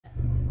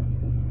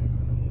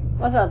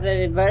What's up,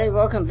 everybody?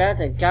 Welcome back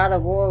to God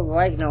of War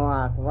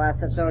Ragnarök.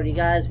 Last episode, you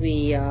guys,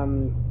 we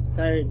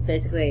started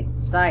basically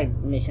a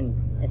side mission,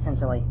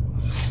 essentially.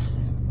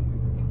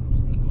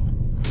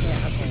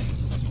 Yeah, okay.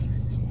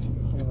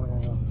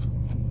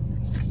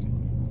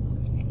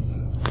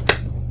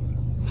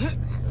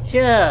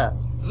 Sure.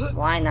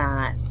 Why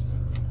not?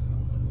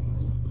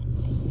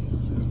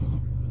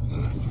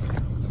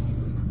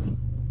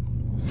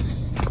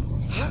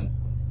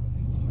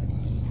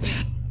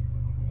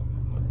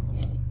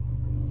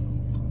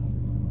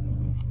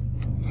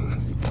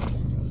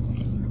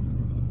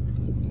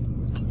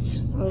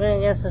 I'm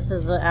gonna guess this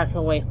is the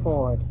actual way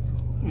forward.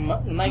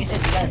 Mike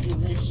said you gotta do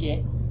this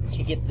shit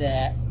to get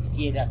the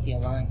gear up to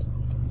your line.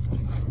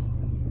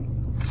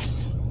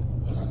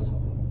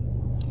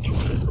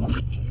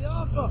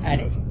 I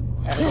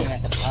didn't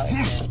have to power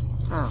it.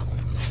 Oh.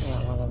 Yeah,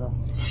 whatever.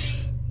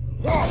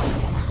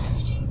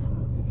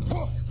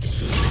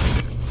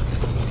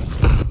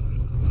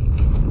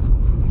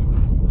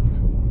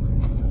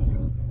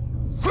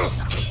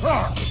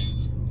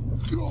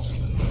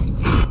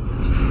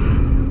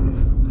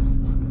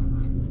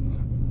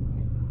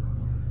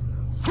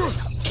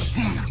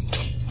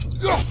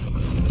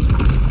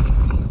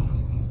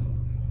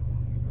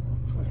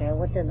 Okay,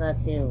 what did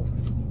that do?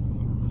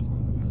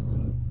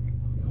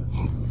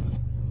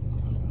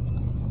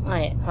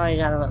 I probably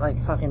gotta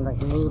like fucking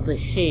like move the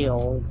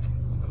shield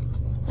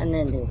and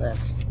then do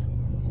this.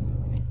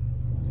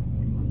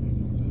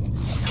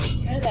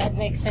 Yeah, that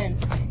makes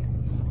sense.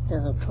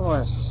 Because of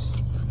course.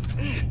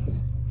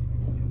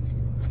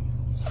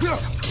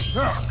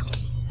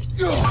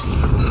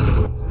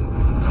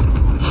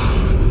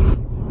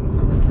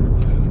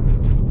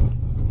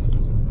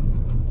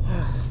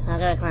 I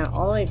gotta climb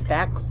all the way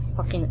back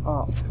fucking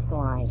up.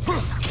 Flying.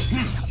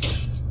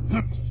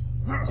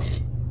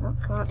 Oh,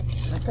 come on.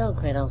 Let go,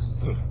 Kratos.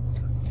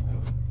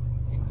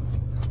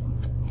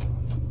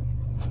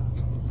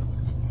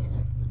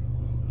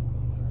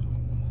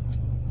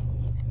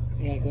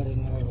 You gotta go to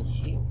another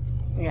shield.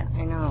 Yeah,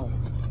 I know.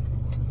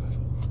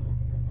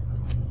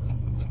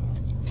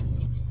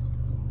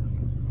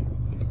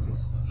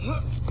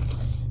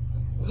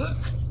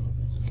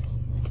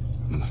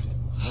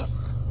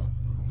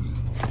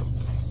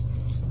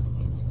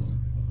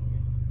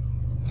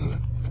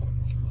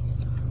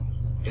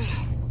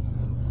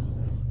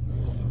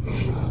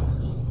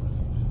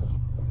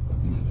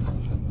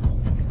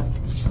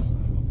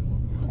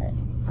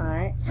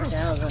 Alright,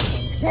 that was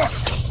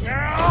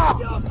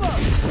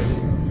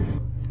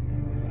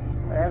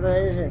whatever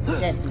it is, it's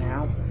dead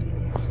now.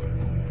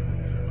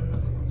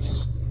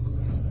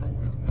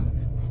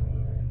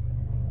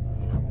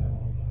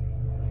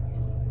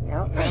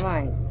 Nope, never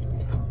mind.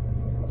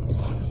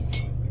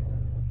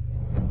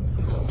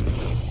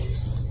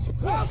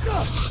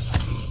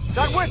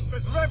 That wisp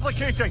is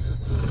replicating!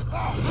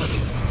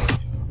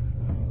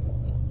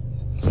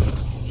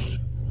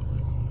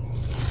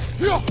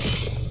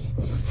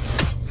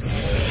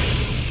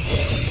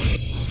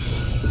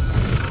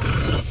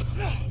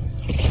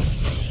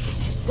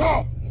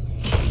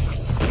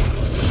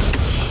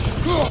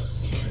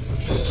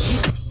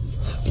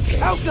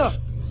 Alka!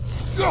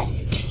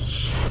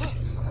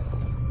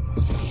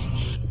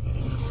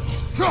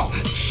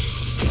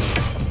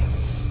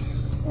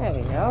 There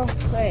we go.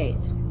 Great.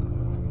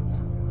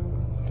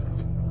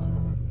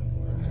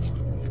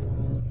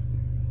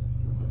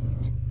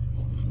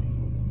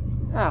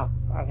 Oh,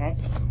 okay.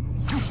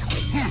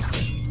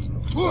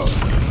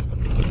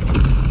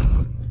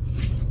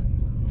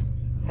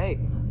 Hey,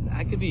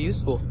 that could be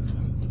useful.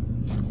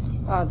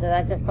 Oh, did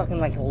I just fucking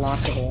like lock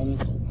it in?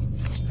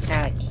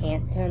 Now I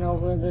can't turn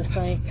over this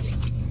way?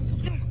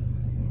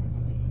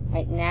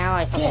 Right now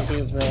I fucking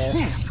do this.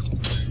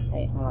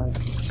 Wait, hold on.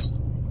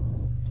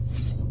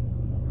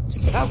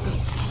 Now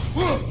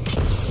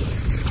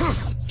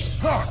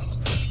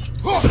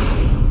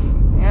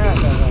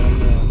it goes over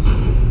here.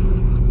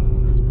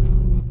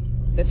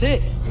 That's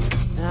it.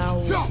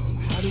 Now,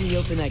 how do we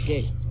open that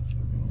gate?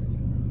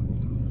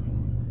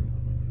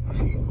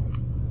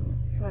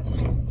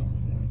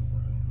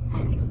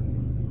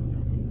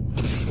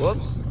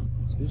 Whoops.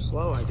 Too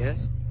slow, I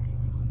guess.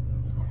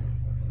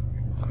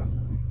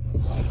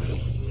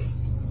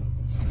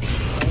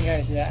 I'm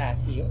gonna do that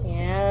after you.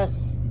 Yes.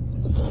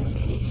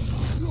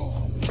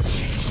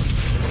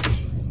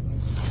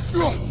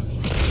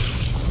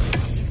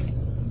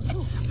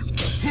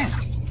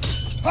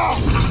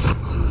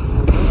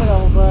 Move it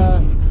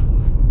over.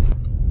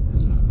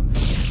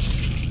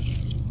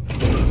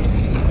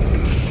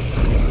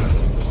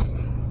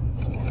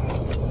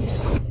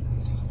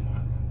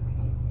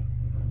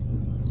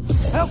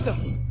 Help them!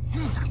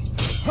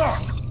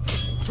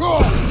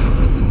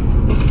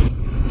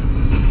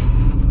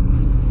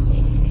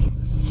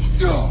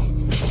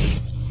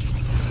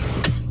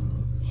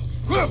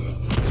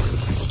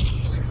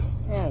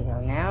 There we go.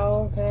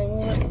 Now can I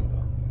move it?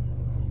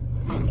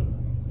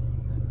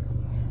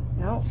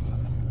 No.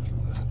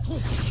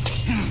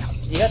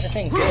 You got the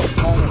thing good as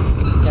long as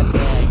you got the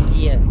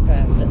gear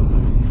first.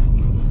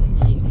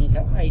 You need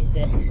to ice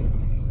it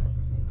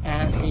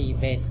after you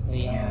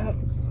basically, Of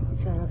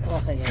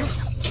course I do.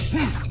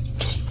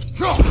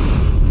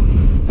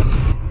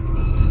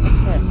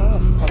 There's so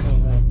much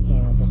puzzles in this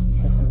game that just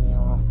pissing me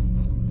off.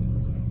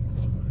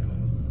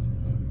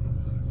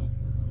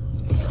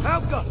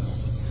 Alka!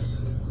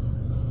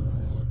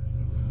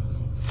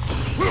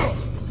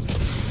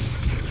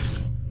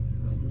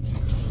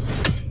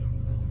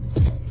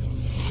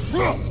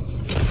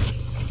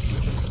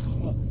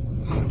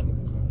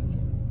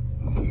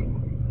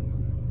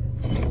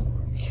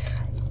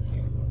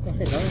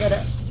 Don't you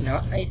gotta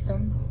not ice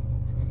them?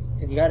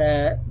 So you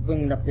gotta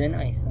bring it up then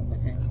ice them, I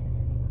think.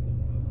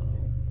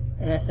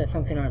 Unless there's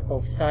something on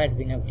both sides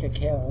we never took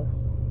care of.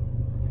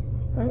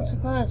 Don't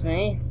surprise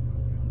me.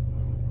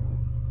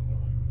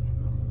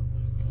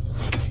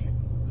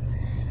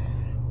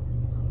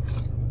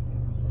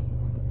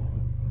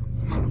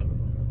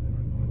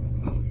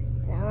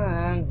 Come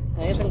on,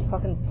 they've been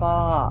fucking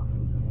far.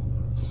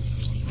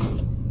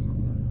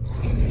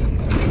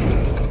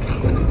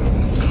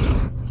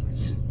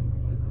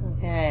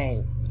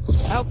 Okay.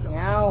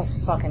 Now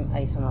fucking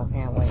ice them up,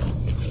 can't wait.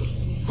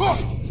 Come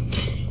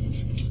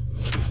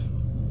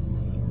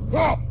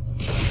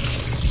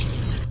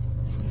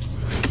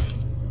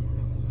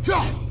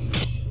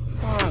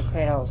on,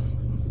 Kratos.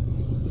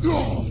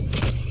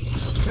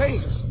 Hey!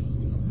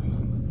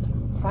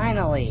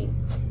 Finally.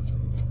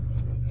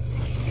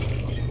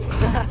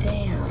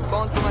 Damn.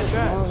 Falling for my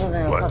trap. Longer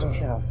than a fucking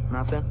show.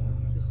 Nothing.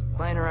 Just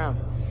playing around.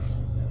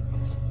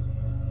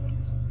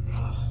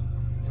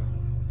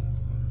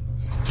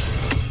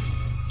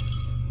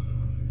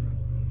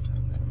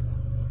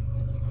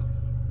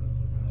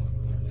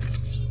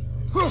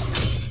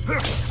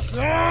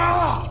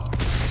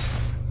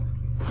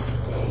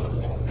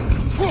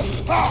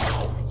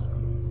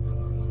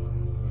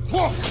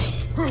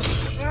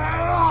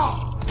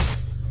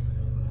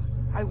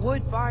 I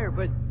would fire,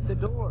 but the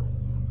door.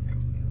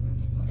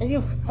 Are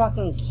you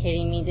fucking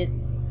kidding me? Did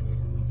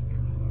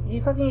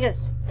you fucking get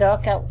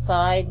stuck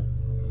outside?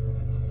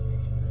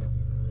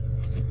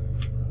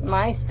 Am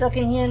I stuck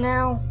in here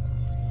now?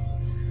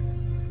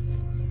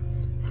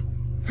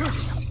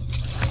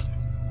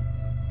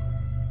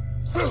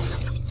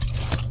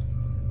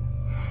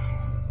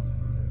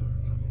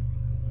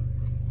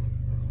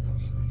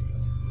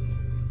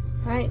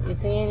 Alright, you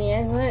see any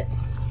exit?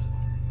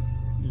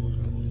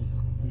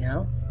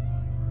 No?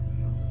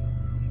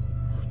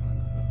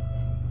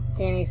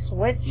 See any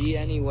switch? See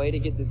any way to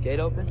get this gate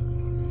open?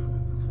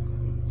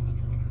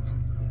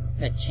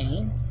 A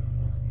chain?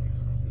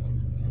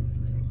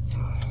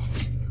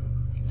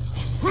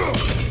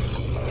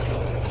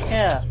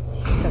 Yeah,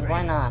 because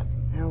why not?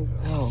 Hell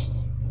no.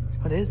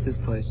 What is this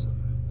place?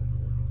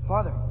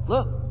 Father,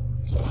 look!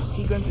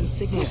 Seagram's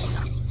insignia.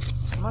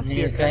 It must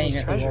be a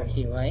family's treasure.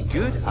 Right?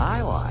 Good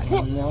ally.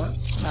 What?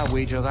 I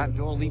wager that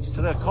door leads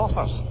to their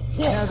coffers.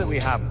 Now that we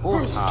have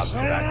both halves to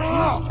that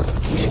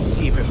key, we should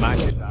see if it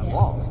matches that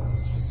lock.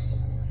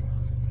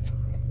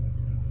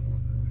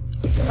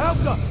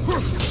 Alka!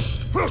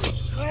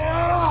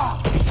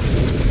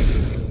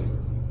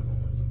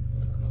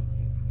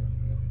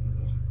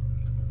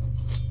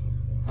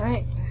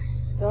 Alright,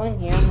 let's go in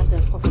here after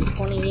fucking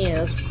 20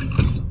 years.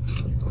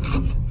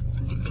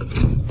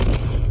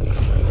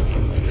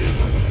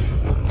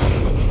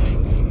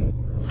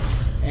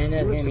 And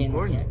there's Looks gonna be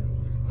important.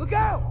 Look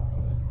out!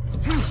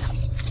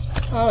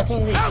 Oh, I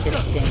think these shit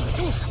things.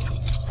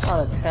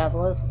 Oh, the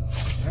travelers.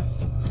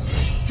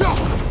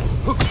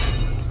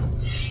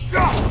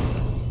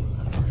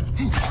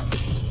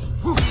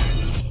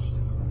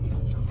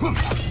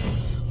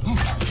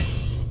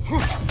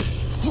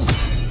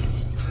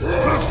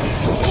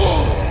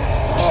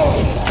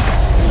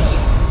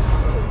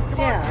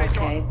 Yeah,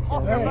 okay.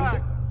 Off your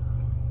back.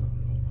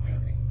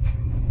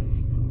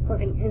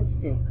 Fucking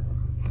instant.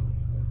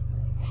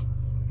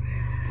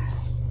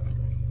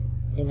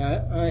 You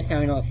know, only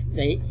time I know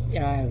they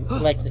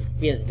like the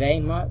spears very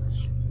much,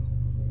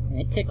 and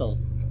it tickles.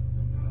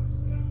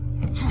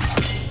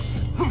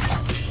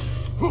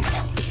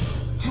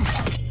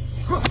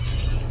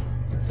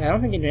 I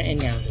don't think you're doing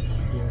any of the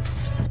spears.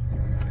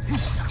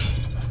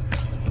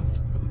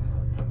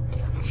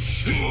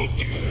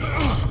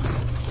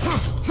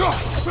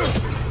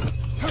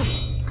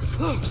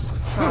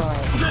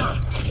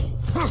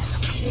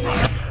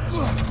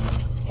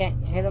 Can't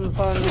hit him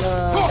from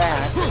the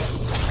back.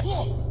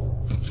 Whoa!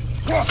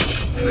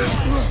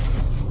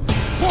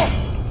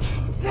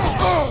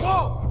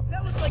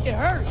 That looks like it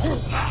hurt!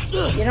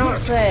 You don't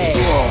say.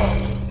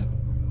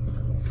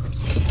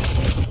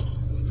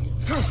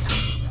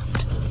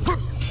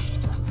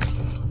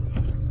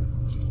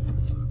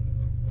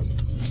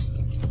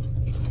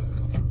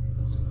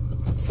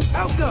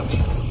 Alka!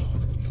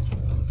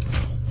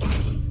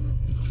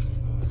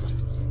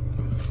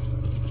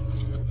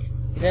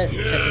 That's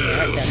checking your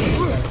heart down.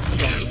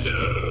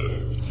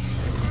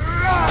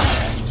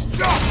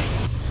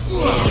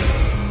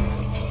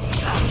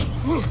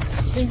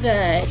 I think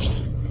that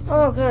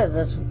Oh, good.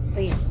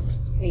 These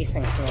things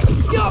here.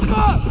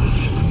 Yapa!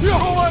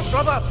 Forward,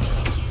 brother!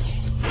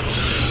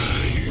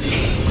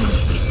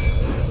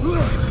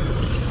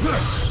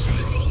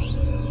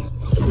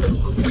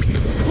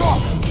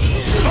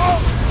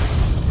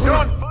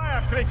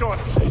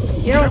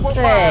 You don't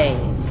say!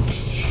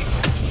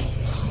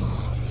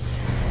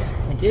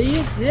 Do you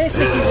expect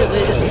you to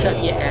really just shut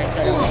your ass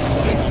out?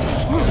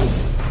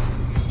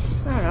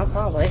 I don't know,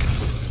 probably.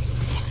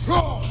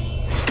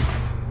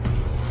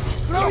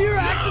 Throw your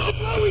axe at the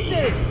glowy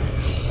thing!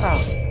 Oh.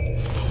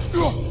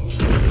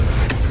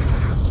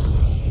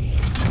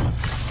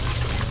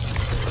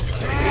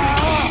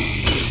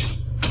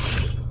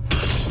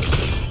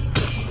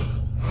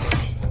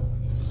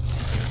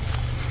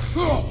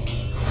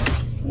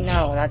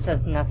 No, that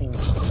does nothing.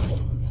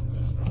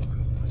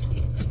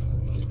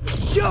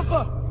 Jump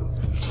up!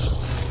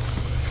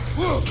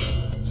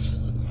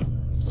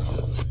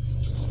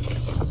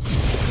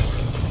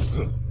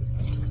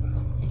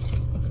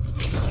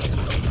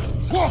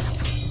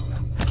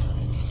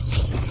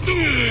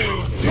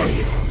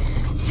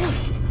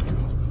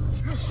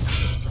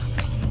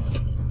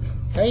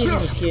 Try using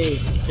the shield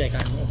trick on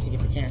this to get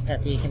the chance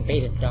after you can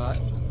bait his dart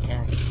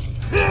attack.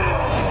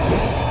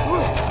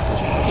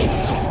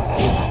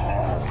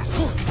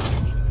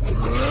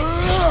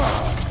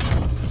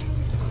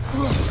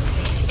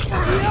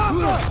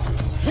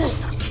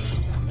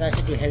 That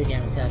should do heavy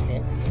damage that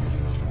hit.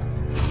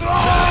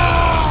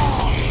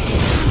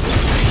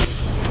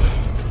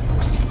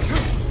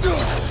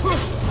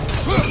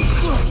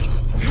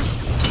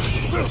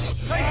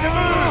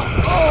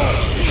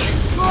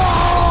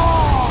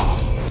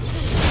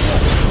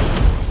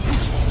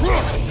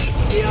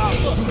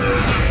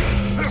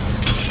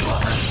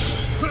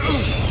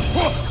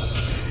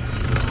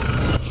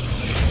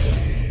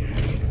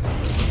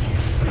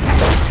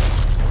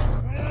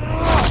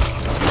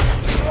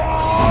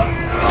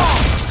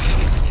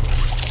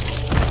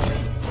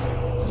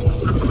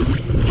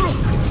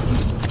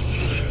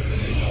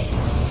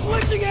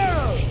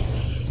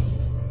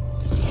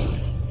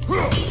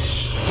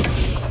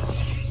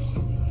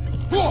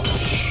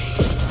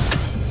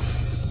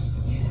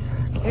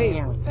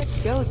 Hey, what's that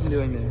skeleton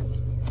doing there?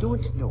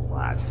 Don't know,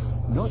 lad.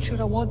 Not sure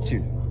I want to.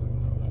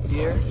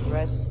 Dear,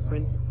 rest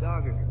Prince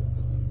Dogger.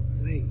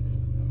 Wait,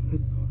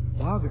 Prince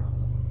Dogger?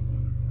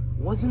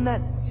 Wasn't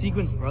that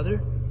Sigrid's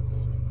brother?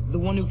 The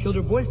one who killed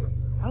her boyfriend,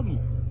 Helgi?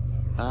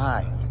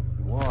 Aye,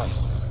 he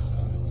was.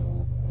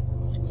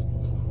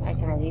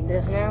 Can I read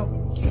this now?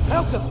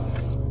 Welcome!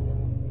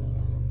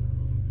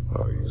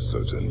 Are you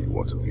certain you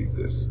want to read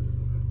this?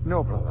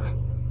 No, brother.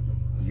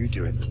 You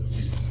do it.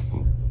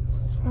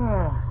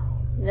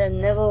 There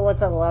never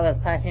was a love as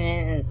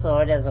passionate and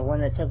sword as the one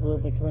that took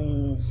root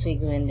between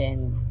Sigrid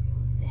and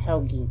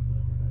Helgi.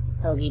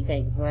 Helgi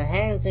begged for her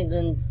hand,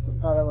 Sigrid's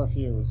father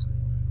refused.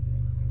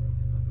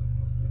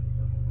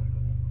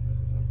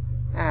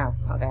 Oh,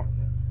 okay.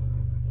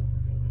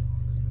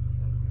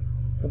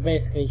 So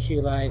basically, she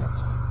lies.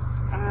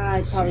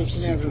 I probably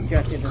should have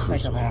rejected the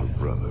psychopath.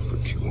 Brother for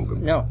killing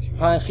them. No,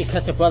 probably she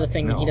cussed her brother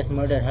thinking he just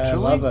murdered her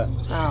lover.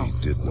 Oh.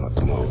 She did not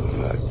know the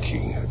Mad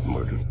King had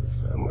murdered her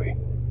family.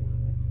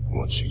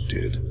 Once she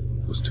did,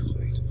 it was too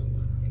late.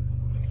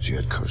 She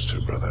had cursed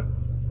her brother.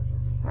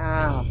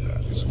 Oh.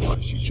 That is why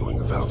she joined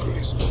the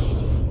Valkyries.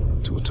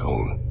 To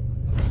atone.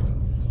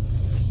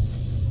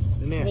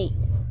 Mimir, Neat.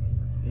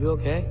 are you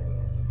okay?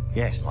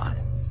 Yes, lad.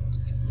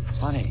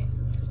 Funny.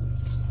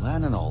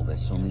 Learning all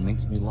this only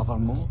makes me love her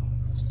more.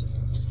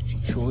 She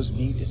chose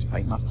me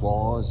despite my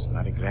flaws,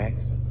 my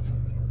regrets.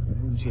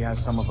 And when she has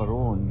some of her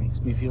own,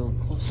 makes me feel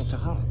closer to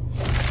her.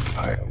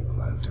 I am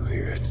glad to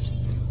hear it.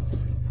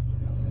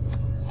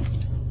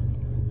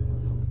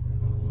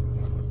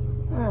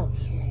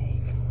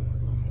 Okay.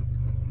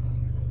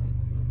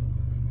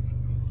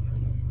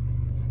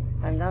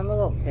 I'm down the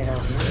little bit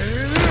over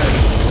here.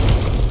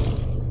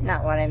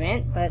 Not what I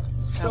meant, but okay.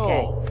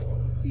 So,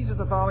 these are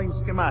the Boaring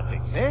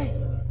schematics, eh?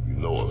 You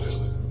know of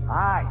him.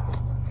 Aye.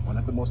 One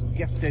of the most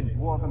gifted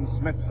dwarven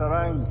smiths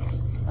around.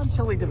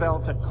 Until he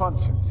developed a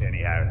conscience,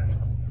 anyhow.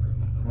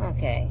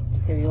 Okay.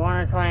 Do you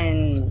want to try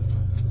and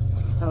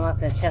unlock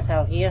the chest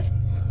out here?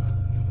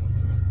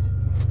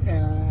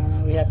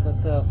 We have to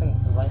throw things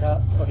to light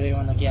up, or do we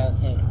want to get out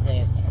here because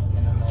it's kind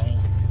of annoying?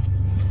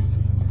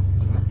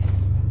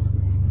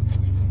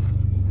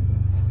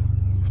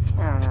 I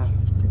don't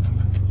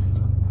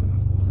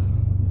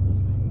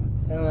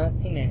know. I'm not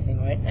seeing anything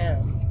right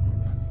now.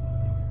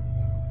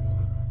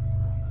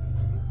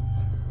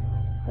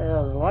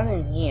 There's one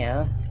in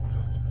here.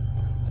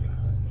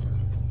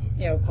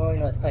 Yeah, we'll probably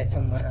let's play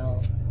somewhere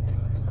else.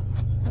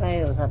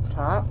 Maybe it was up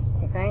top,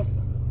 I think.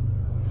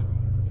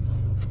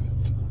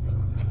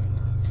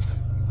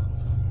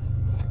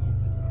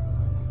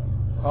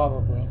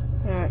 Probably.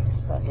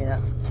 Fuck it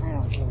up. I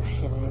don't give a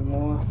shit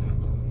anymore.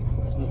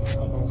 These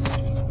puzzles.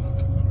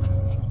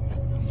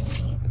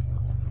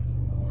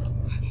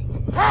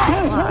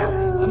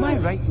 Am I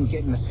right in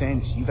getting the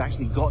sense you've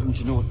actually gotten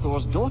to know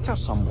Thor's daughter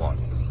somewhat?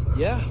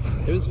 Yeah,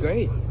 it was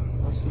great.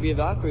 Wants to be a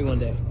Valkyrie one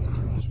day.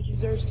 She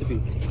deserves to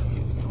be.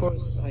 Of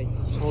course, I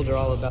told her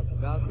all about the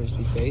Valkyries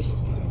we faced,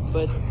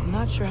 but I'm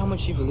not sure how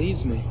much she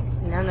believes me.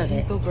 None I of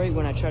didn't it. feel great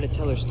when I tried to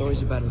tell her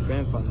stories about her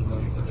grandfather,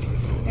 though.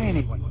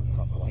 Anyone can have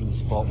a blind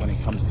spot when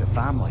it comes to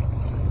family.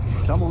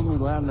 Some only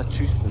learn the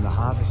truth in the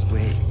hardest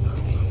way.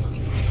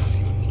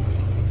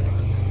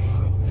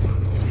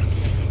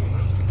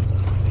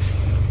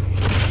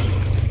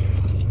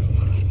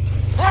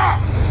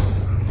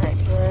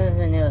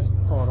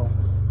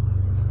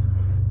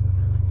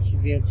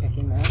 real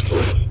checking that.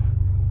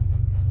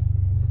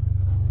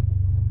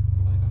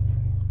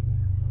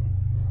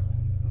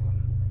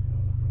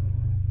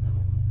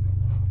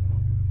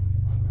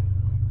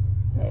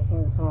 I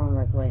think someone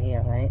like right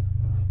here, right?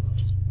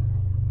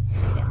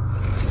 Yeah.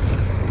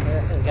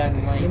 This has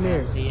gotten light.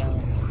 Ymir,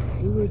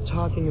 we were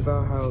talking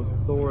about how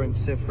Thor and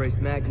Sif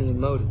raised Magni and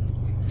Loden,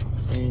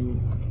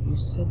 and you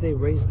said they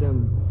raised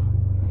them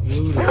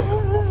rooted.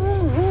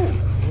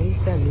 What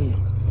does that mean?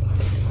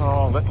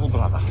 Oh, little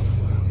brother.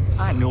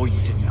 I know you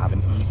didn't have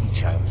an easy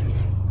childhood,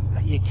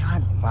 but you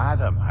can't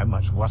fathom how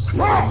much worse it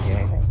can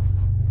get.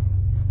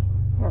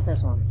 Not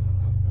this one.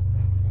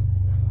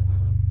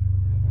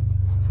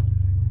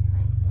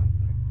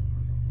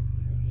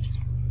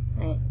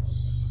 Right.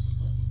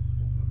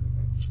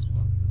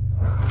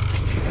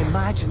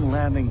 Imagine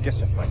learning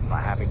discipline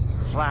by having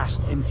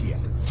thrashed into you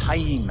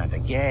time and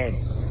again.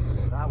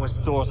 That was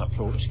Thor's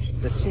approach,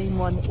 the same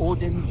one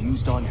Odin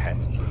used on him.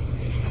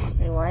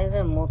 Hey, why is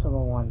there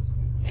multiple ones?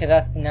 Because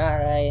that's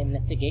not a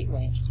Mr.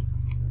 Gateway.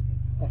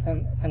 That's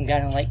some guy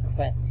in light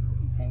quest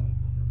thing.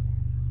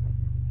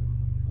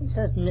 It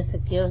says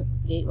Mystic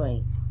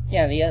Gateway.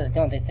 Yeah, the others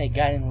don't. They say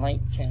guiding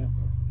light thing.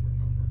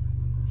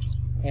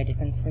 They're a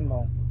different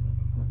symbol.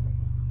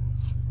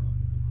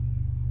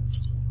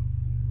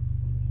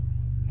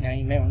 Now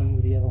you may want to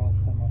move the other one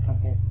from the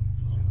compass.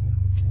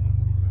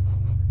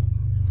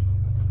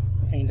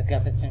 I think you just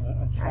got this thing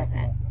on track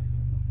now.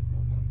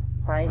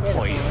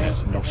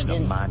 Poisonous notion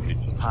of manhood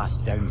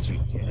passed down through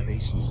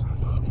generations.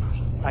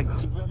 A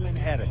grim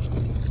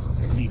inheritance,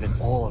 leaving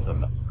all of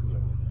them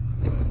poor.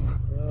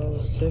 Well,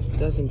 Sif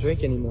doesn't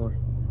drink anymore.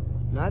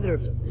 Neither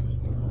of them.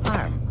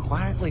 I'm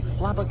quietly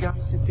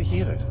flabbergasted to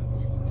hear it.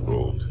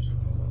 Hold.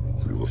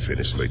 We will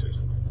finish later.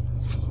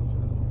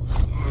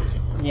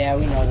 Yeah,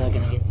 we know they're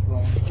gonna get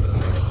thrown.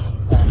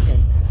 Bastard.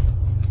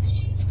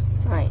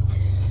 Right.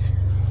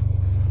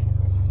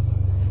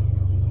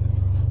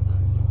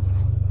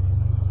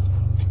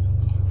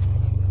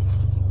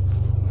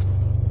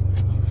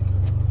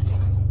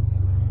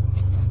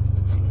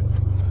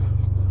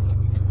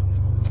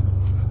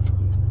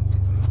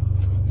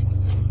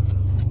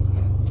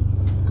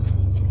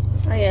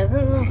 Oh yeah,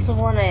 this is the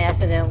one I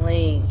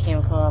accidentally came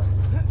across.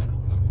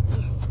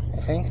 I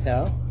think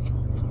so.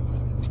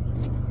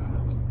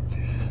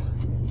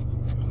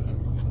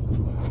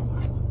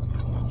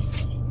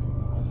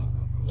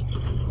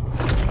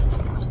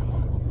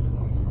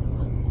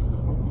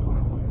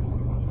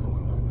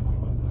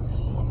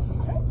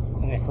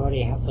 And it's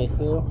already halfway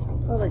through.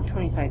 Oh, like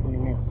 25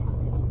 minutes.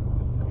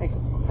 Like,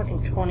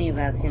 fucking 20 of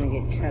that's gonna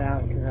get cut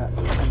out because that's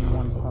fucking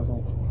one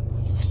puzzle.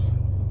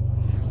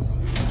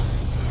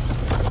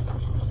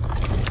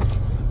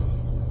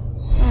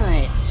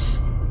 Alright.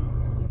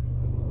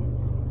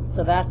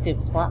 So back to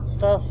plot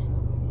stuff.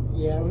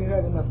 Yeah, we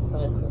heard enough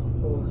side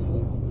quest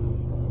bullshit.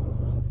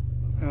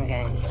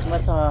 Okay,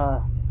 let's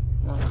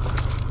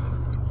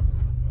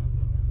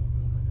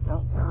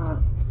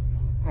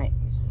right.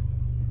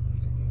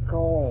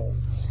 Goals.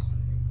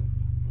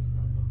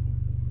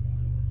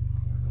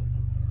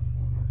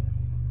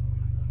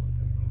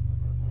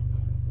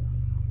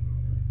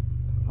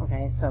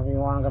 Okay, so we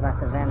want to go back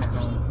to Vanaheim.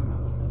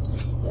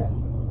 Yeah.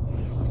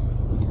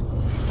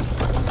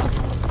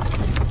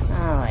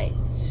 Alright.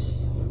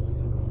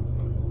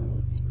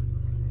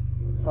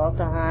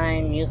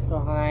 Valtaheim,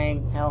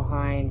 Muspelheim,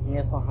 Helheim,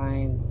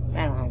 Niflheim,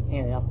 Vanaheim.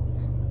 Here we go.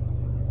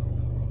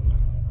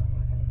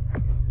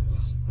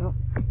 Oh.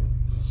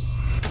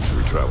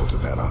 We travel to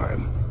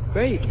Vanaheim.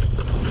 Great.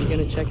 You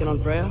gonna check in on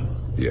Freya?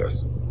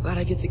 Yes. Glad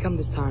I get to come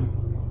this time.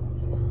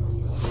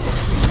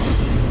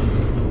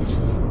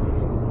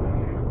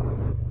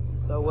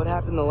 So what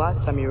happened the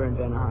last time you were in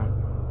Vanaheim?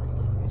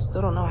 I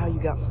still don't know how you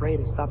got Freya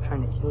to stop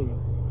trying to kill you.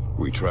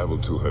 We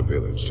traveled to her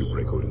village to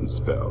break Odin's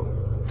spell.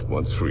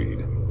 Once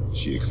freed,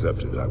 she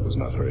accepted that I was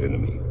not her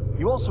enemy.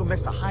 You also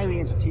missed a highly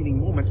entertaining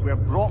moment where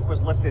Brock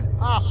was lifted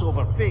arse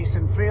over face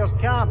in Freyr's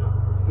camp.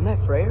 You met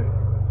Freyr?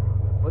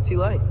 What's he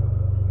like?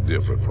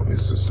 Different from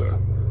his sister.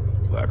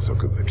 Lacks her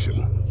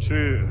conviction.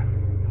 True.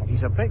 And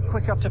he's a bit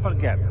quicker to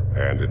forgive.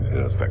 And an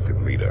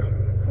ineffective leader.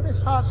 But his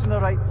heart's in the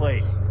right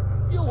place.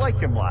 You'll like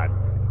him, lad.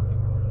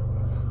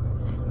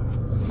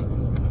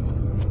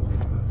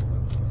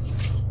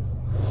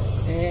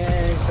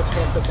 And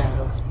prepare for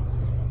battle.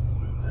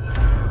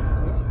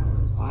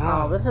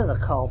 Wow, Oh, this is a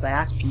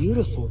callback.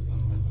 beautiful.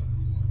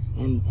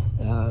 And,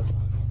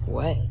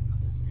 wet.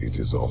 It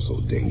is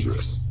also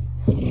dangerous.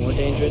 More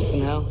dangerous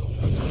than hell?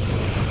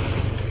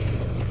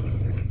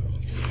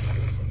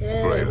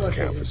 Freya's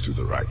camp is to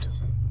the right.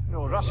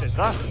 No rush, is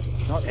there?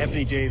 Not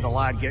every day the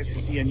lad gets to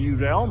see a new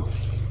realm.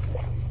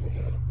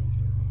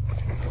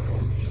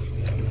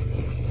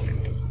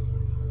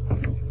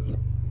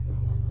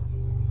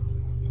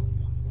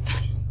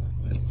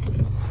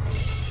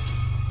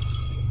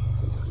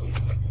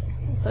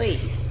 Sweet.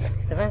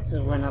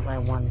 Defenses went up by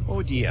 1.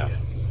 Oh dear.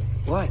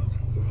 What?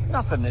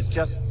 Nothing, it's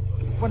just...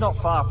 we're not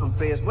far from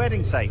Freya's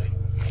wedding site.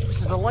 It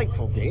was a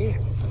delightful day,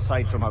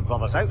 aside from our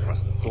brother's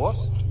outburst, of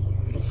course.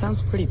 It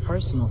sounds pretty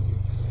personal.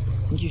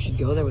 Think you should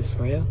go there with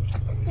Freya?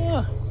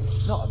 Yeah,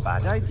 not a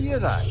bad idea,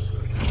 that.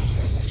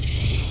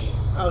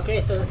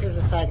 Okay, so this is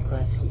a side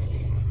quest.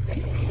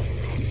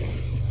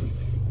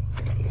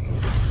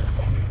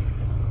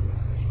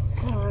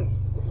 Come on.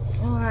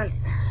 Come on.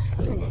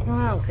 Come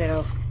on,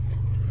 Kratos.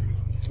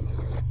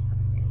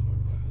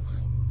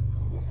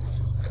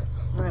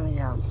 Let me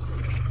go.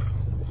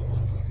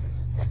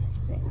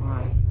 Okay, come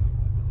on.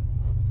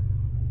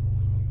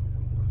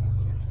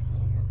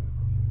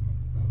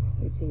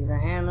 Retrieve the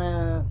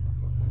hammer.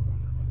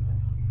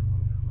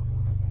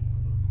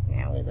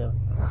 Yeah, we do.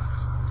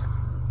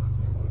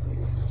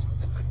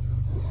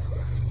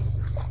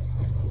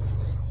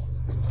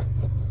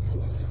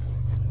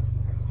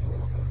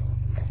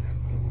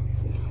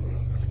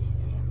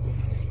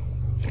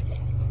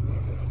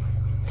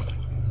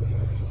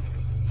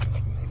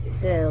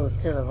 It was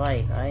to the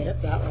right, right?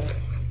 Yep, that way.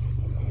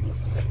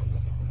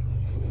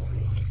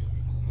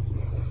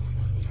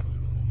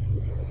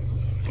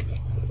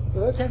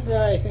 Well,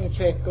 temporarily, I think the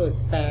trace goes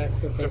back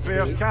to The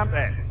Freyr's camp,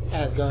 then.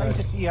 Time Asgard.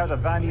 to see how the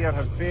Vanir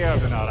have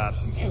fared in our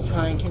absence. And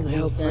try and I convince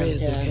hope them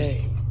Freya's to...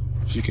 okay.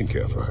 She can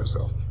care for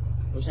herself.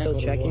 We're still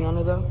checking on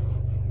her, though?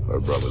 Her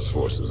brother's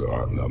forces are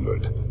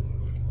outnumbered,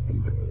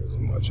 and there is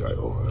much I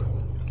owe her.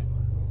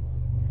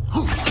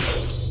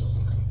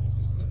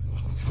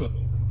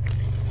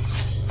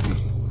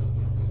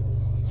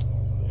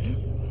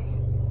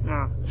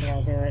 Oh,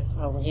 yeah, do it.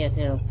 Over here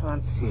too. Come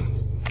on.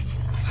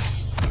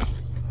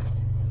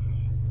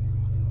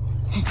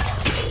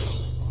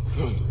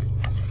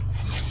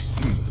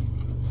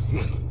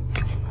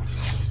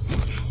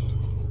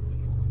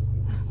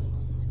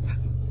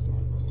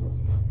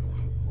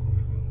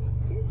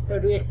 So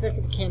do we expect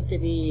the camp to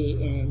be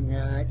in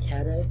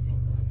Tadas?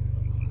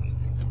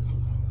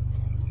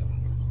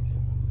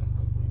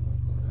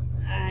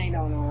 I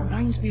don't know.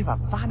 Reminds me of a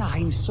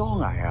Vanaheim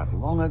song I heard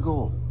long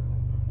ago.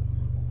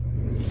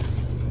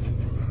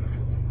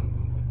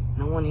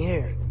 No one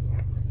here.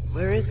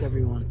 Where is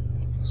everyone?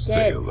 Stay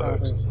Dead, alert.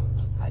 probably.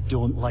 I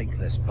don't like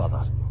this,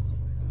 brother.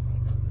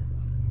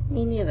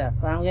 Me neither,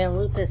 but I'm gonna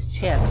loot this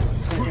chest.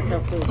 Since it's so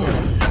food.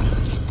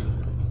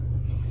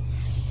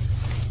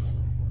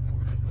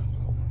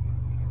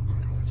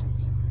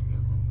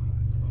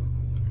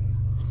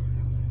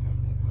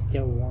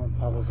 Still warm,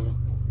 probably.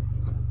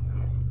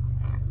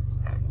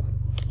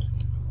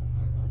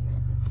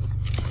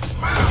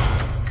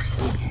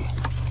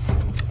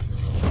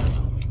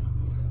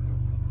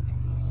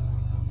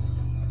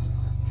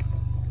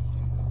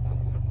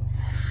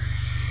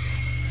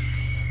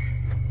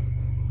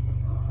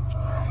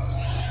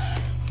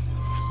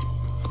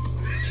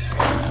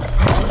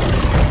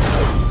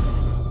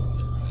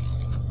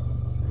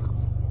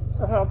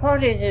 So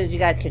apologies if you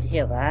guys could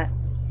hear that.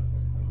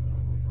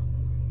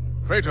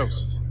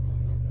 Kratos,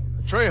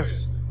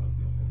 Atreus,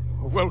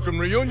 a welcome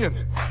reunion.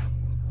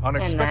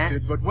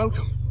 Unexpected, but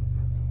welcome.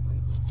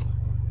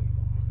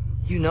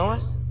 You know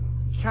us?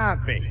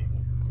 Can't be.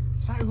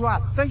 Is that who I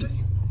think?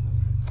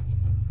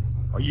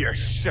 Oh, you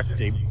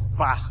shifty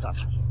bastard.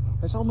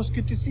 It's almost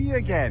good to see you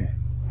again.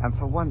 And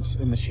for once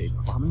in the shape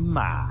of a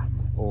man.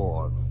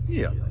 Or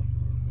nearly.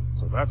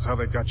 So that's how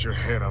they got your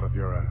head out of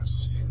your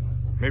ass.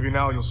 Maybe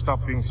now you'll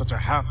stop being such a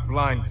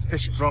half-blind,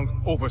 fish-drunk,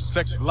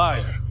 oversexed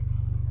liar.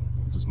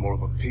 You're just more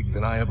of a pig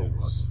than I ever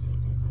was.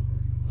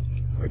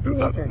 I do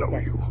not know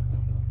you.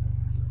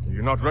 Do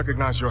you not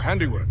recognize your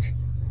handiwork?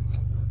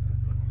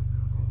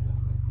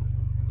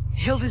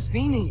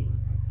 Hildisvini!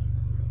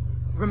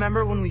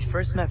 Remember when we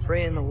first met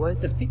Freya in the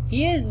woods?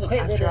 He is the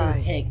After little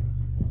I- pig.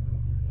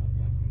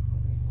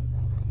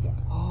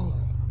 Oh,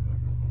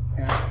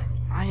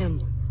 I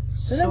am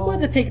So that was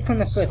the pig from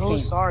the first so game.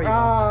 sorry.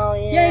 Oh,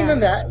 yeah. Yeah, I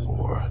remember that.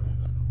 Or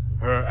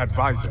Her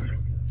advisor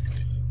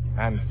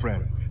and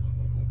friend,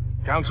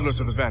 counselor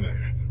to the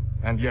Vanir.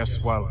 And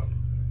yes, while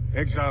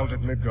exiled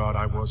at Midgard,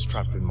 I was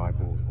trapped in my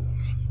bull form.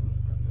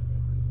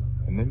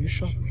 And then you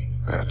shot me.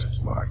 at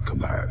my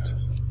command.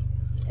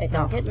 Hey,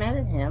 don't get mad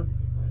at him.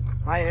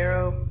 My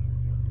arrow,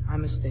 my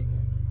mistake.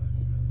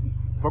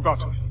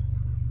 Forgotten.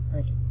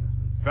 Okay.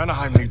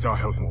 Vanaheim needs our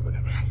help more than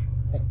ever.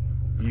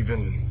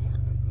 Even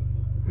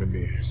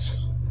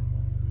Mimir's.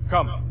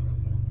 Come.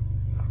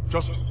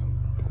 Just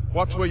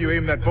watch where you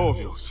aim that bow of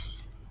yours.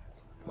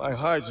 My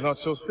hide's not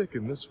so thick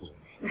in this form.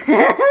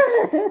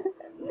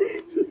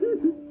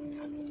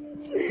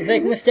 You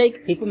make a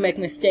mistake, people make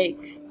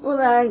mistakes. Well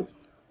then,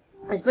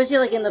 especially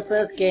like in the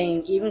first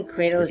game, even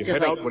Kratos can just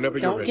head out like, whenever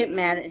you're don't ready. get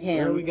mad at him.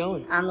 Where are we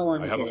going? I'm the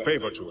one I who have did a it.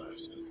 favor to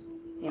ask.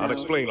 You I'll know,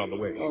 explain on the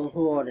way. or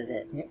who ordered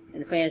it. Yep.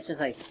 And Freya's just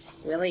like,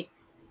 really?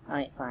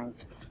 Alright, fine.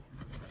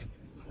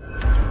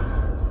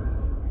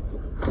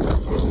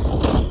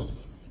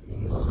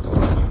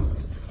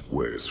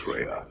 Where's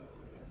Freya?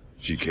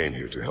 She came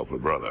here to help her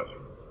brother.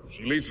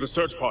 She leads the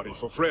search party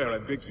for Freyr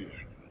and Bigvir.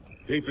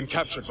 They've been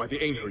captured by the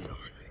Einherjar.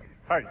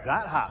 How'd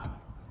that happen?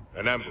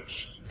 An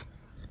ambush.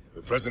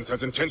 The presence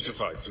has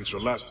intensified since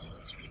your last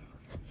visit.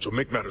 To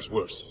make matters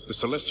worse, the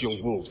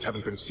Celestial Wolves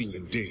haven't been seen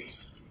in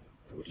days.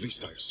 Or at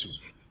least I assume.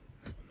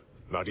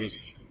 Not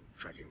easy,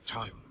 tracking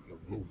time with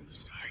no moon in the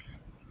sky.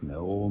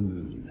 No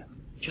moon.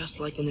 Just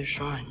like in their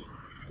shrine.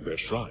 Their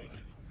shrine.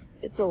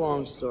 It's a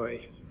long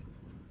story.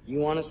 You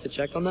want us to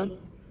check on them?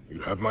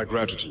 You have my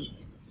gratitude.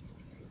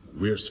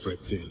 We're spread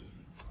thin.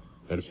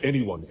 And if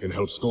anyone can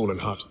help Skoll and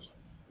Hati,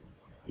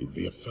 he'd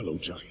be a fellow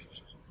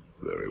giant.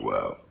 Very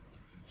well.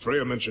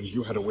 Freya mentioned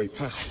you had a way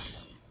past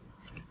this.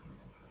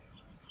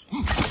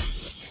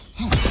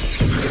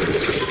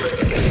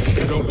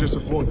 Don't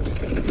disappoint me.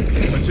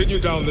 Continue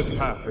down this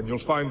path and you'll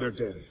find their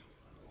den.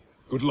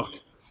 Good luck.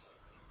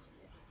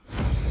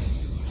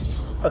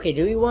 Okay,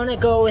 do we want to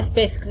go with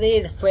basically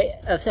the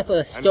except for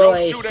the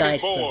story side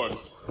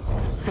stuff?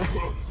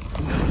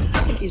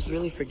 I think he's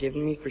really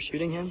forgiven me for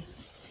shooting him.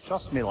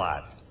 Trust me,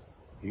 lad.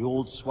 The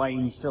old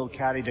swine still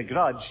carried a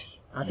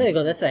grudge. I think we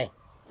go this way.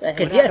 That's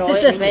Because the yes,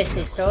 story, this is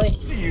basic story.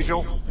 The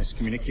usual.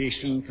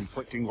 Miscommunication,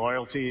 conflicting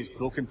loyalties,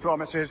 broken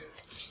promises.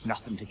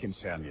 Nothing to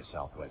concern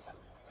yourself with.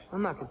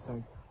 I'm not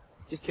concerned.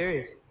 Just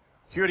curious.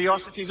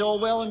 Curiosity's all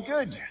well and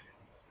good.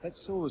 But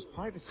so is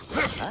privacy,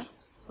 huh?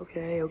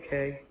 Okay,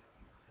 okay.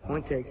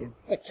 Point taken.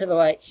 Look to the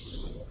right.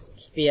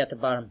 Just be at the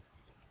bottom.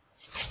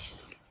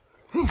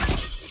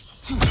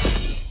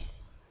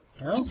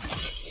 No?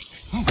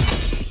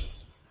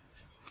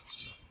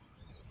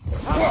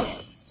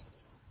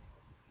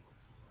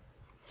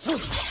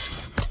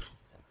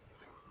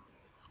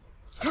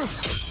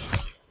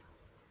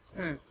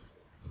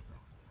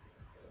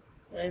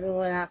 Maybe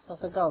we're not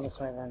supposed to go this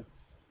way then.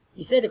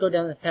 You said to go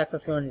down this path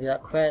if you want to do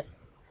that quest.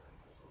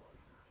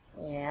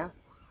 Yeah.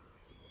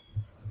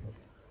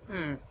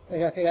 We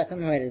gotta figure out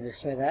some way to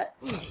destroy that.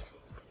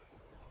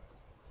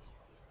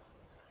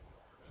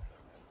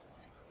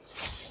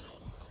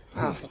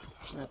 Oh,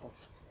 okay.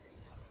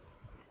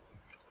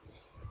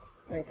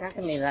 Wait, that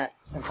can be that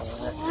simple,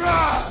 is it?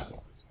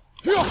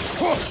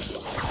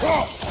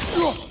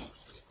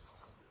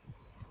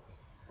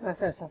 Unless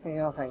there's something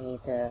else I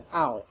need to...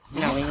 Oh,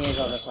 no, we need to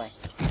go this way.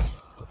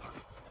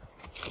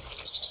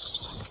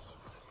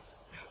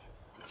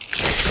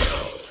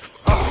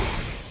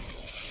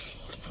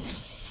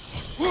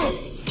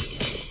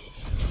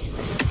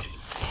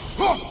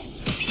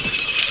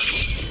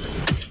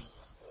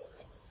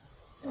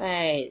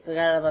 Wait,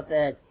 forgot about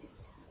the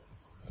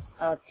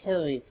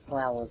artillery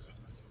flowers.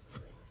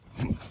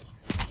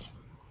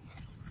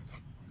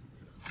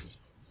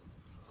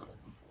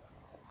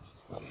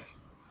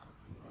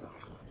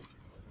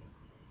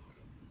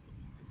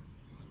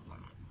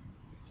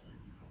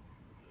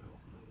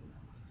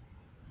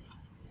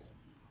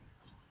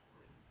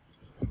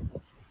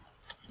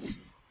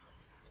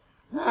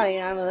 Oh, you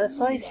remember this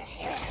place?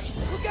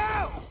 Look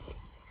out!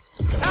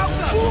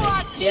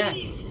 Yeah.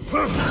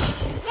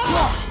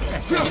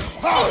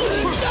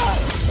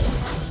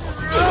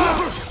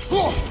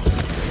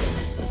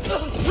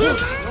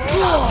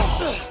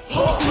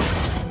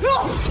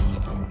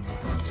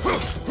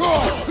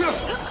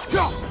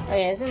 Oh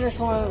yeah, isn't this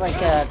one like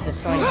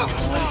destroying the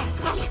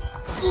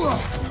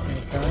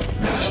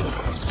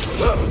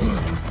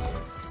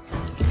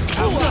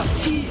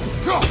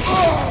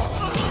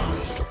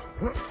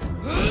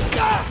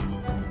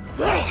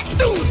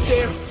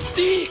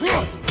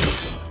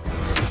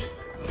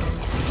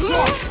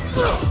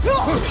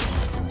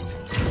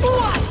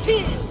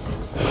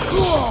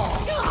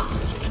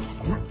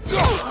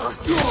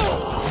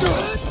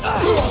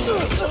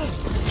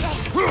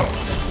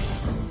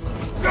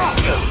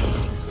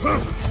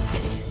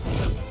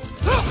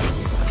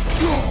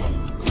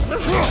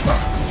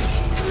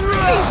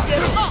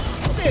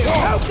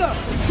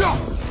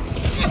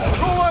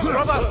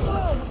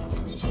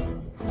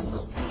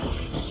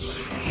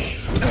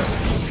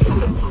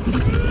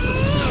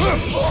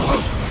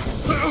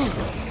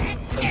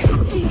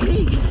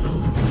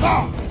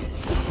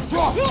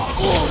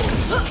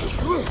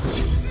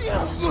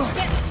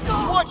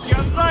Watch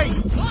your right!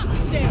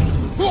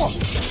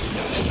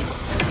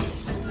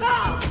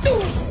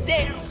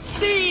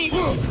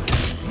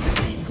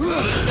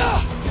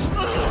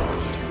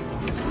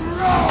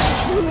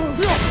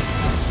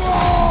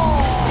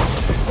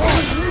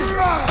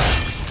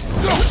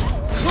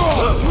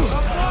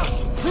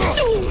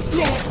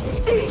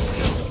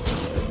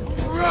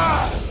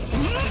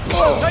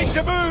 Time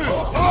to move!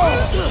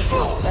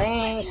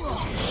 Thanks.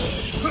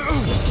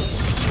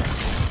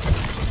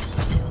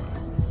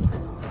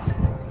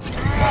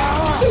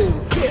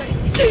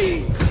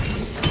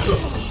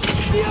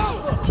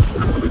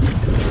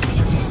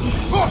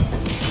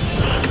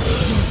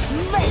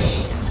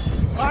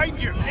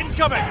 Behind you!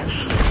 Incoming!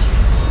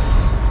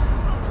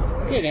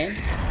 Hey again.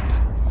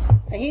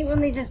 I hate when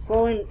they just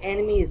throw in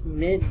enemies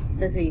mid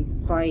as they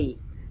fight.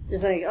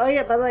 Just like, oh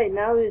yeah, by the way,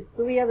 now there's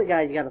 3 other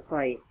guys you gotta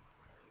fight.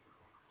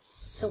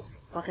 So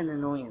fucking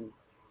annoying.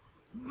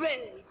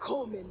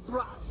 Welcome,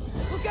 bro.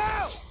 Look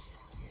out!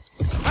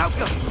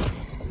 Outcome!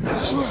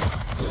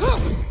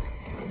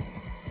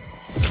 Outcome!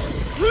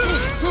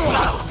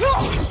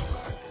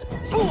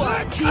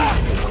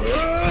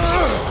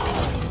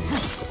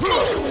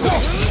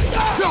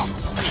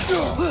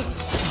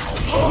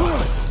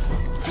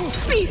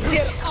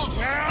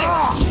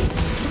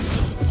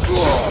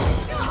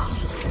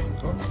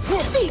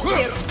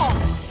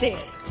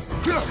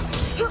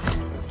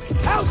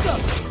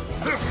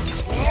 Come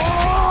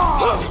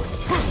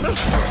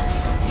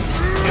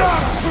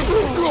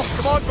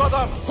on,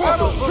 brother!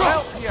 Harold will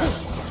help you!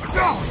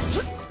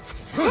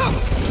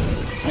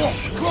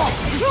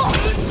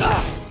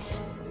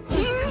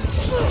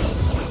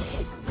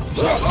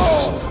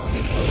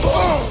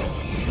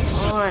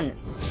 On.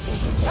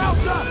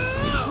 Outside!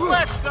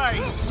 Left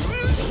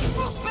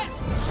side!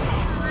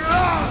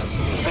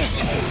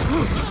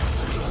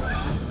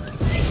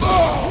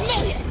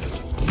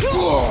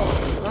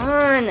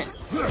 On.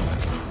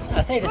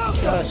 I think it's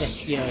so just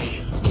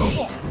fury.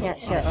 Yeah,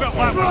 sure. Felt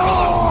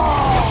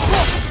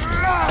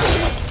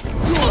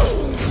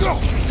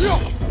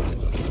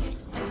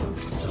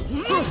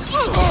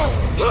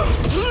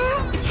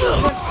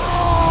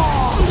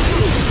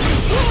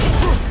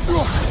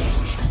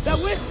Okay. That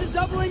wisp is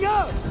doubling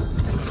up!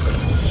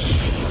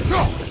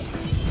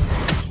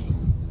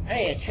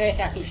 Hey, a Trace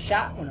actually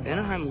shot one of them.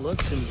 Anaheim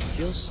looks and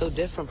feels so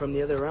different from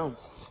the other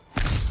realms.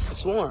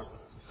 It's warm,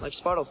 like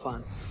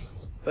Svartalfheim,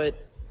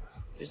 but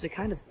there's a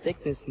kind of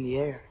thickness in the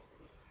air.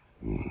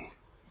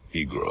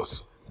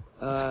 Egros.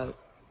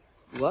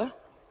 What?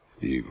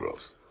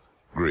 Egros.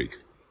 Greek.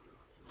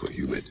 For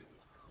humid.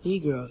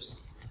 Egros.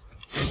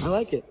 I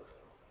like it.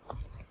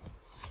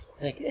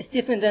 Like, it's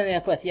different than the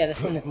other place. Yeah,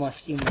 this one is more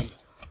human.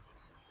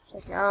 It's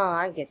like, oh,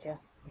 I get you.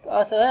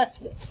 Also, that's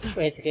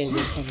basically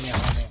the thing now.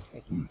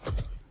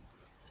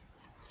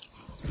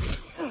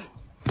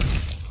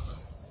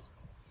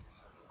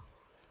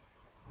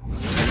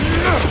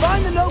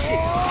 Find the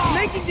Nokin!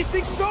 Making this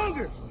thing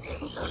stronger!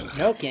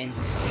 Nokin.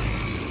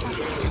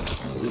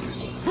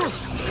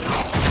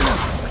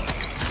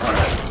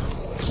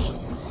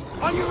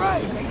 On your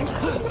right!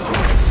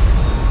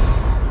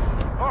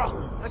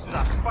 Oh, this is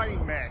a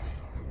fine mess.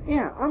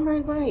 Yeah, on my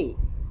right.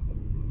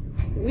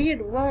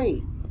 Weird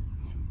right.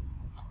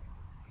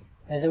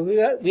 There's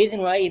a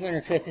reason why even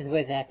the Traces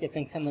was active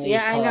in some of these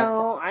Yeah,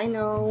 parts. I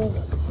know.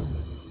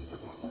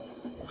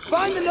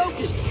 Find the Nokin!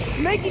 It's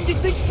making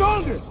this thing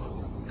stronger!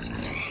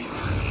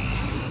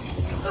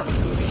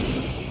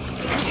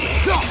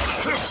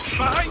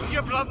 Behind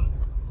you, brother!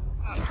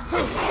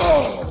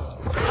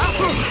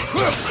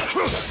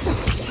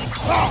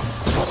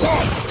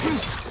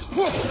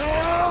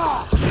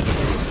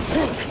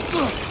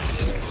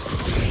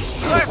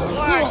 Left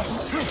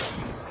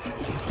flank!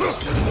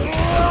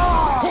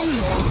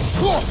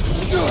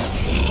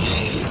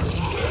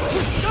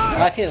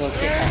 I see a little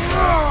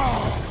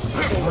bit.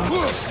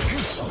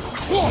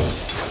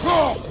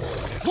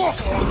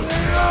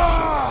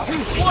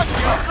 Watch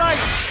your right!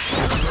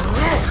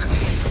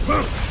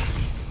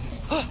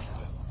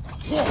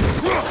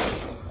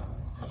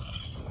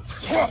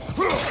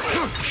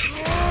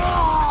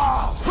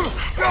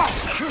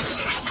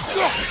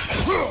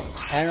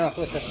 I don't know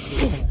what the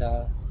things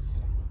are.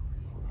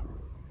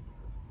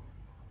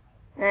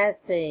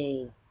 Let's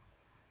see.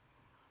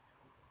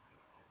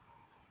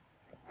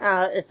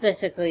 It's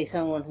basically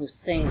someone who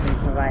sings and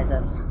provides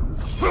us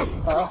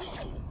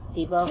buff,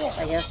 debuff,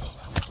 I guess.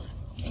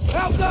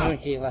 I'm going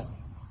to your left.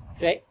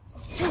 Straight.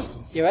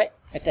 You're right.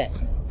 Right there.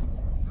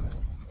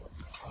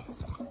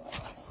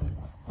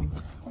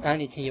 I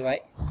need to your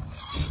right.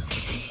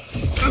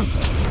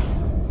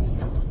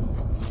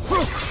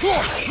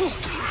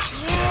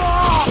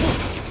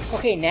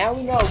 Okay, now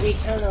we know we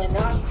turn or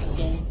not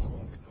again.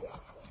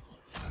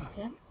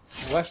 Okay.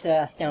 Rush the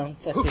ass down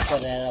just before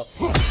that up.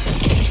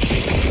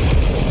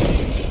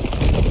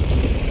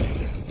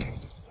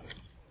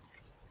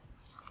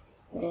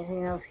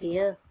 Anything else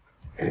here?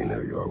 Hey, now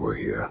you are. We're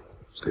here.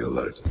 Stay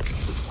alert.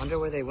 Wonder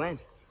where they went.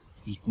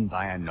 Eaten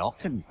by a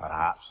knockin',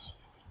 perhaps.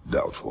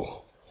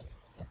 Doubtful.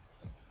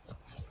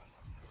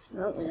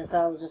 Nope, we just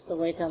thought it was just a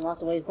way to unlock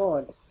the way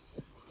forward.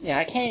 Yeah,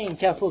 I can't even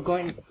tell if we're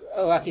going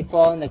to actually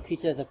fall in the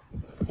creatures of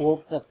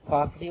wolves of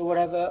prophecy or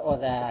whatever, or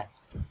the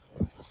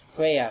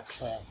Freya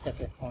class at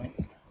this point.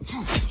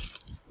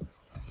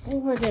 Who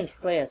was in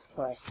Freya's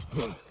class?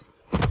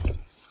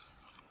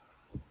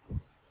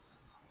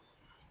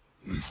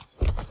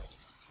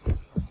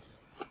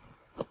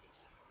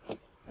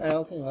 I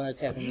don't think we're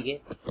having to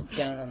get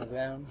down on the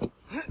ground.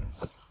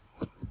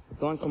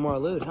 Going for more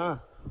loot, huh?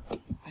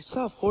 I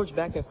saw a forge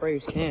back at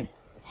Freyr's camp.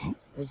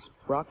 Has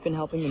Brock been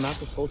helping him out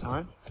this whole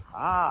time?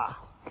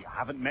 Ah, you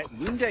haven't met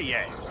Lunda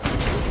yet.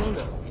 Who's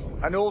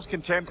Lunda? An old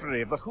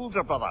contemporary of the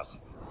Hulder brothers.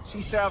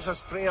 She serves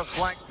as Freyr's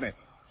blacksmith,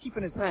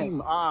 keeping his Nice.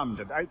 team armed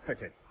and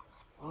outfitted.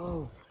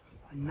 Oh,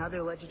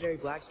 another legendary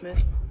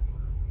blacksmith?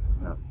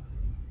 No.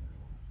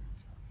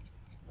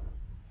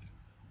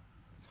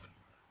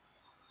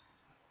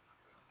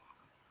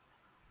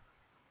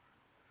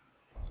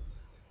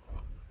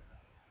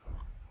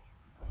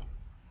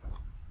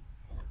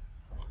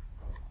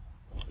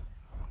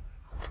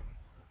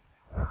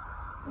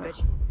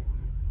 Bitch.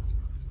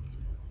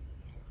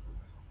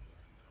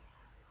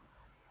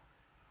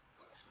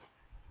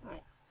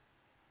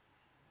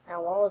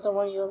 Now, what was the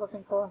one you were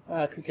looking for?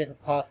 Creatures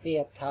of prophecy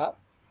up top.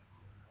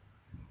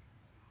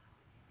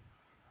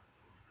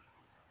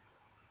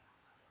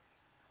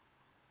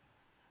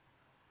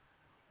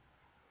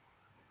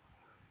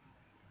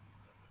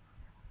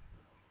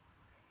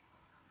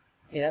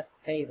 Yeah, that's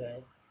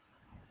favors.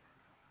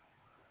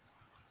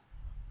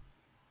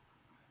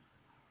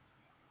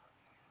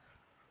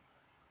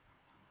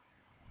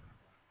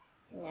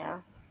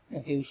 Yeah.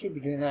 Okay, we should be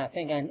doing that. I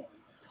think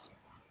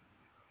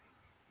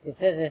it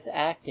says it's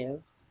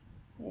active.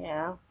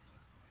 Yeah.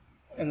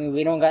 I mean,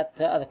 we don't got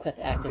the other quest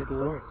active, do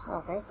we? I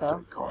don't think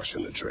so.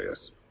 Caution,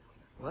 Atreus.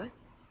 What?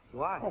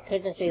 Why? It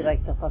could just be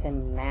like the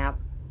fucking map.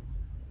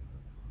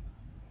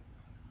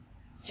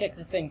 Check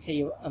the thing to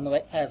you on the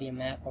right side of your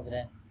map over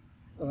there.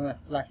 The one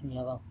that's flashing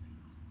yellow.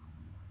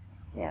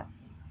 Yeah.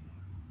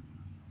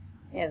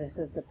 Yeah, this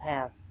is the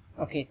path.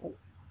 Okay, so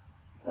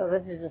So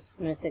this is just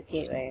Mystic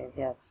Gateway, I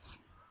guess.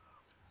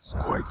 It's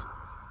quite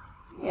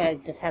Yeah,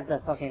 it just had the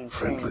fucking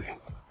friendly.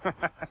 thing.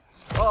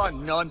 Oh,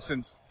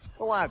 nonsense.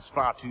 The lad's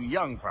far too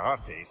young for her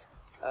taste.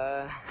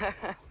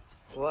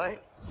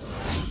 What?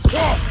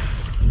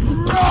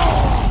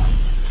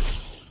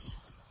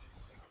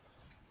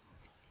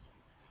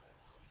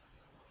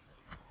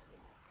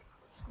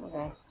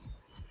 Okay.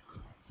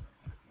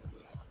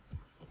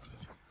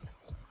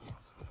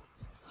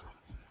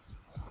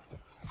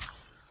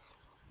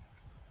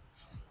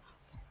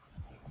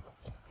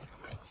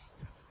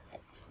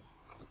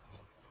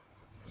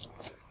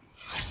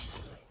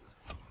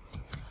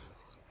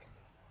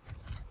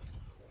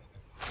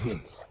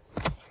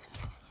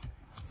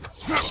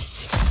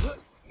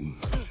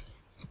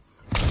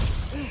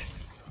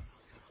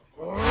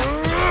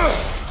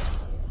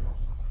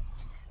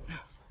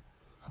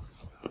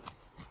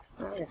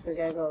 I guess we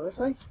gotta go this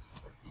way?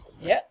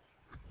 yep.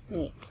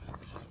 Neat.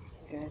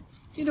 Okay.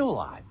 You know,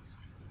 lad,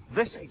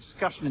 this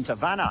excursion into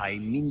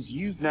Vanaheim means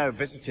you've now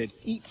visited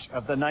each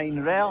of the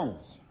 9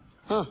 realms.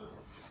 Huh.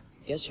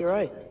 Guess you're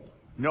right.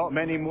 Not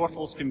many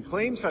mortals can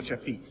claim such a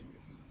feat.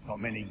 Not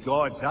many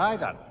gods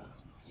either.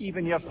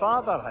 Even your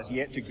father has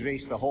yet to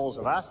grace the halls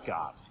of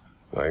Asgard.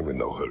 I'm in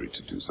no hurry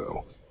to do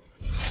so.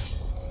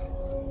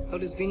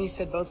 Hildisvini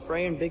said both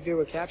Frey and Big Veer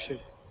were captured.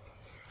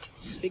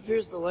 Big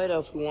Veer's the light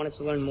elf who wanted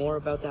to learn more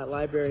about that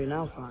library in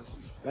Alfheim,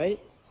 right?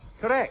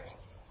 Correct.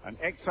 An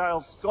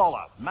exiled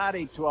scholar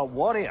married to a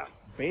warrior,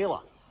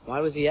 Bela. Why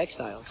was he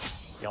exiled?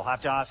 You'll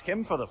have to ask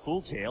him for the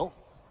full tale,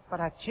 but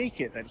I take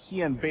it that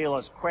he and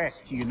Bela's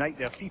quest to unite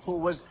their people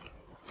was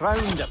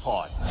frowned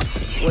upon.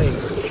 Wait,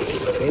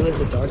 Bela's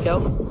a dark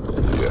elf?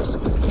 Yes.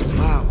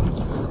 Wow.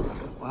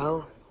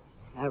 Well,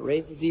 that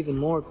raises even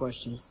more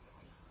questions.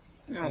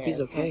 I hope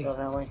he's okay. Go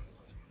that way.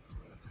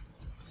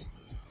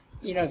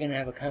 You're not gonna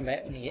have a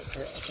combat when you get to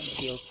the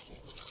field.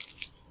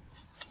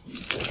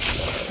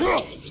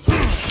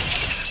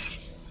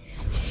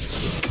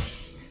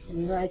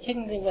 No, I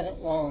technically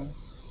wasn't wrong.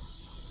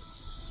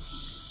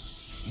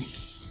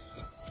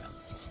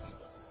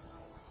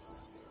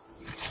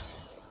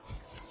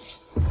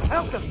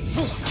 Help him!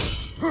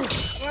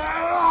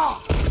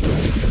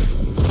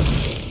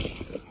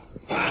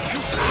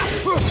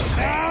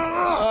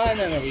 Oh, I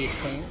remember these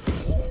things.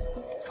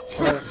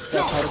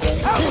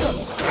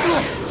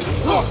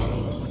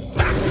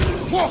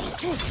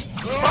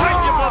 Behind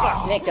you, brother!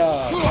 Nick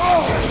dog.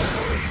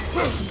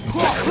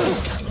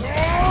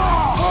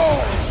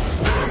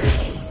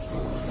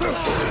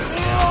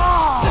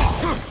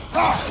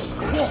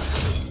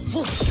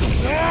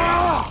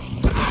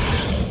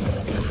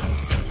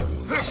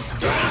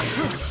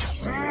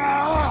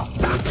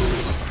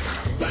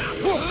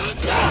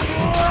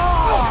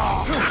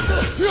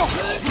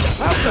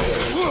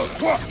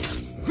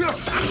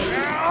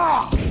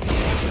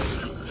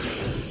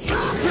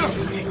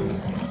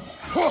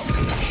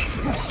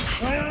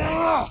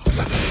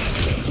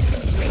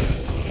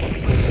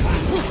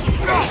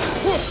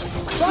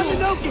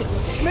 Ragnarök!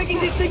 It's making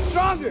these things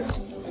stronger!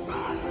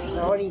 He's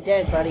already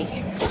dead, buddy.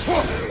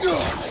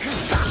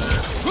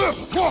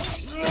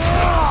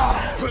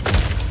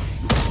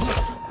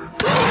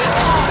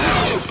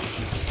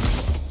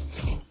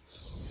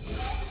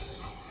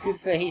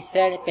 So he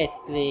said it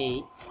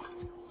basically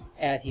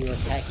as he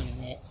was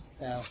attacking it,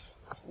 so.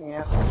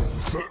 Yeah.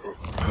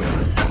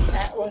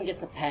 That one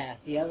gets a pass,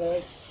 the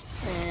others,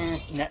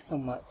 not so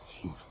much.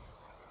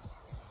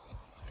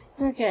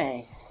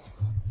 Okay.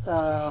 So,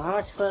 how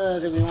much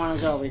further do we want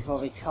to go before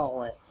we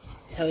call it?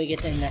 Till we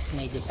get the next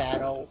major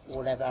battle, or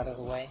whatever, out of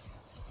the way.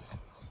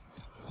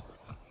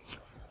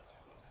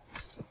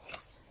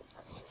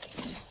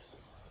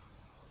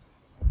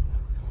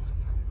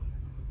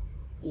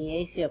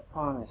 The Aesir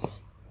upon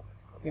us.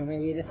 You want me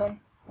to read this one?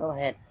 Go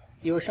ahead.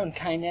 You were shown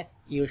kindness,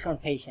 you were shown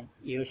patience,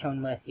 you were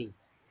shown mercy.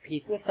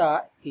 Peace was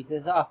sought, peace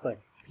was offered,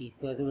 peace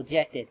was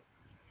rejected.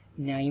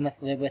 Now you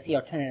must live with the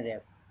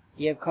alternative.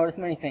 You have called us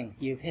many things.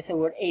 You have hissed the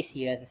word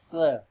Aesir as a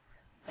slur.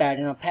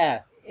 Started on a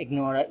path,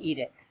 ignored our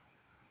edicts.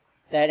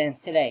 That ends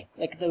today.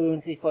 Look at the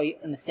runes before you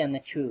understand the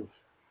truth.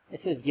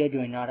 This is your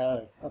doing, not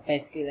ours. So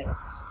basically, like,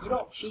 you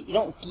don't cheat, you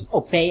don't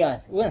obey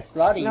us. We're gonna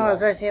slaughter you. No, I was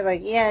gonna say,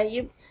 like, yeah,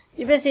 you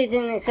basically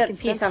didn't accept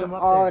peace on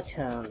our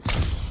terms.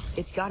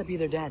 It's gotta be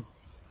their dad.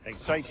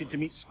 Excited to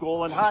meet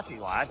Skoll and Hattie,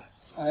 lad.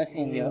 Oh, that's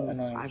gonna be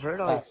annoying. I've heard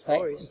all the Boss fight.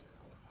 stories.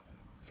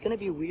 It's gonna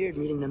be weird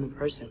meeting them in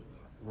person.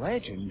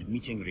 Legend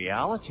meeting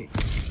reality.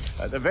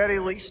 At the very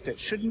least, it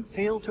shouldn't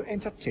fail to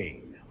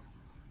entertain.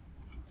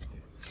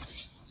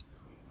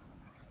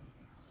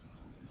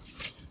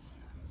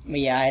 But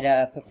yeah,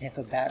 I'd prepare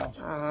for battle.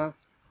 Uh-huh.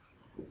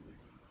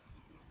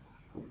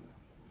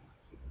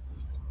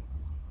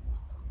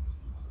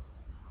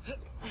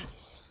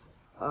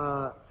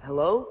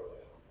 Hello?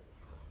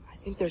 I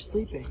think they're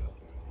sleeping.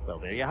 Well,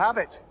 there you have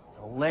it.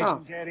 The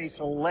legendary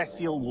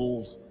celestial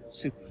wolves.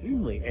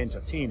 Supremely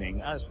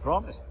entertaining, as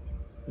promised.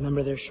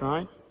 Remember their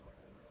shrine?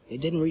 They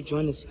didn't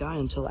rejoin the sky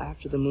until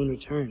after the moon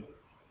returned.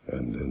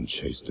 And then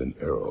chased an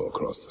arrow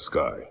across the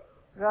sky.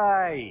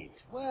 Right.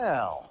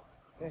 Well,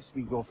 guess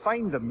we go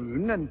find the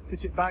moon and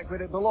put it back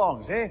where it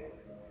belongs, eh?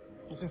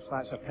 As if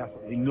that's a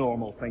perfectly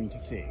normal thing to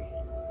say.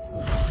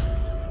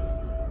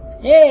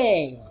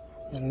 Yay!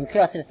 And we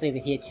could also just leave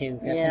it here too.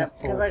 Yeah,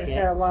 because like I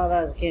said, a lot of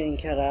that is getting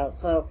cut out.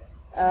 So,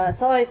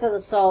 sorry for the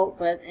salt,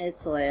 but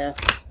it's there.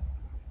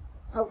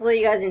 Hopefully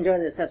you guys enjoyed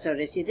this episode.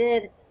 If you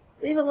did,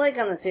 leave a like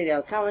on this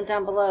video. Comment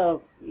down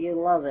below if you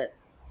love it.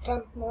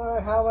 Comment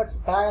more how much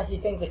badass you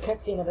think the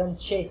cutscene of them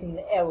chasing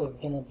the arrow is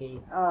gonna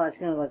be. Oh, it's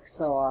gonna look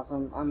so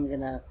awesome. I'm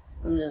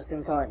just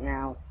gonna call it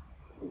now.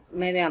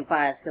 Maybe I'm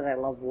biased because I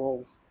love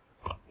wolves.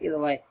 Either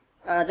way,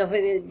 don't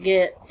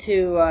forget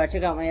to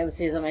check out my other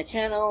series on my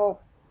channel.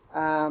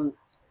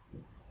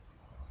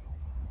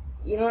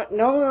 You know,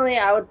 normally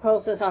I would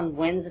post this on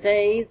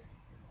Wednesdays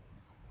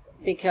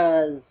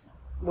because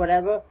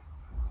whatever,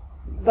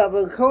 but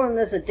we're recording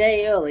this a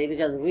day early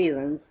because of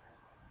reasons.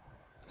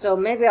 So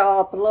maybe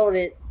I'll upload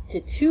it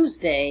to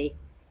Tuesday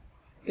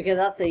because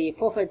that's the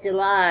 4th of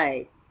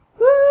July.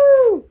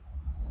 Woo!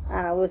 I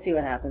don't know, we'll see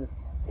what happens.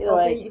 Either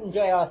way, you can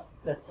enjoy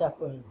the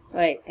suffering.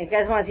 right, if you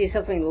guys want to see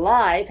something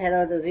live, head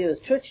over to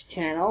Zero's Twitch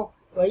channel.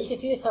 Well, you can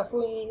see the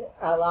suffering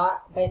a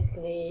lot,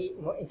 basically,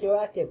 more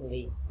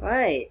interactively.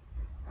 Right.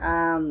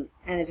 And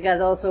if you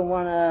guys also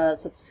want to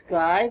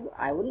subscribe,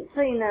 I wouldn't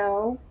say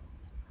no.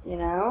 You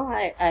know,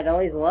 I'd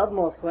always love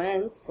more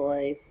friends,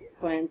 slaves,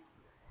 friends.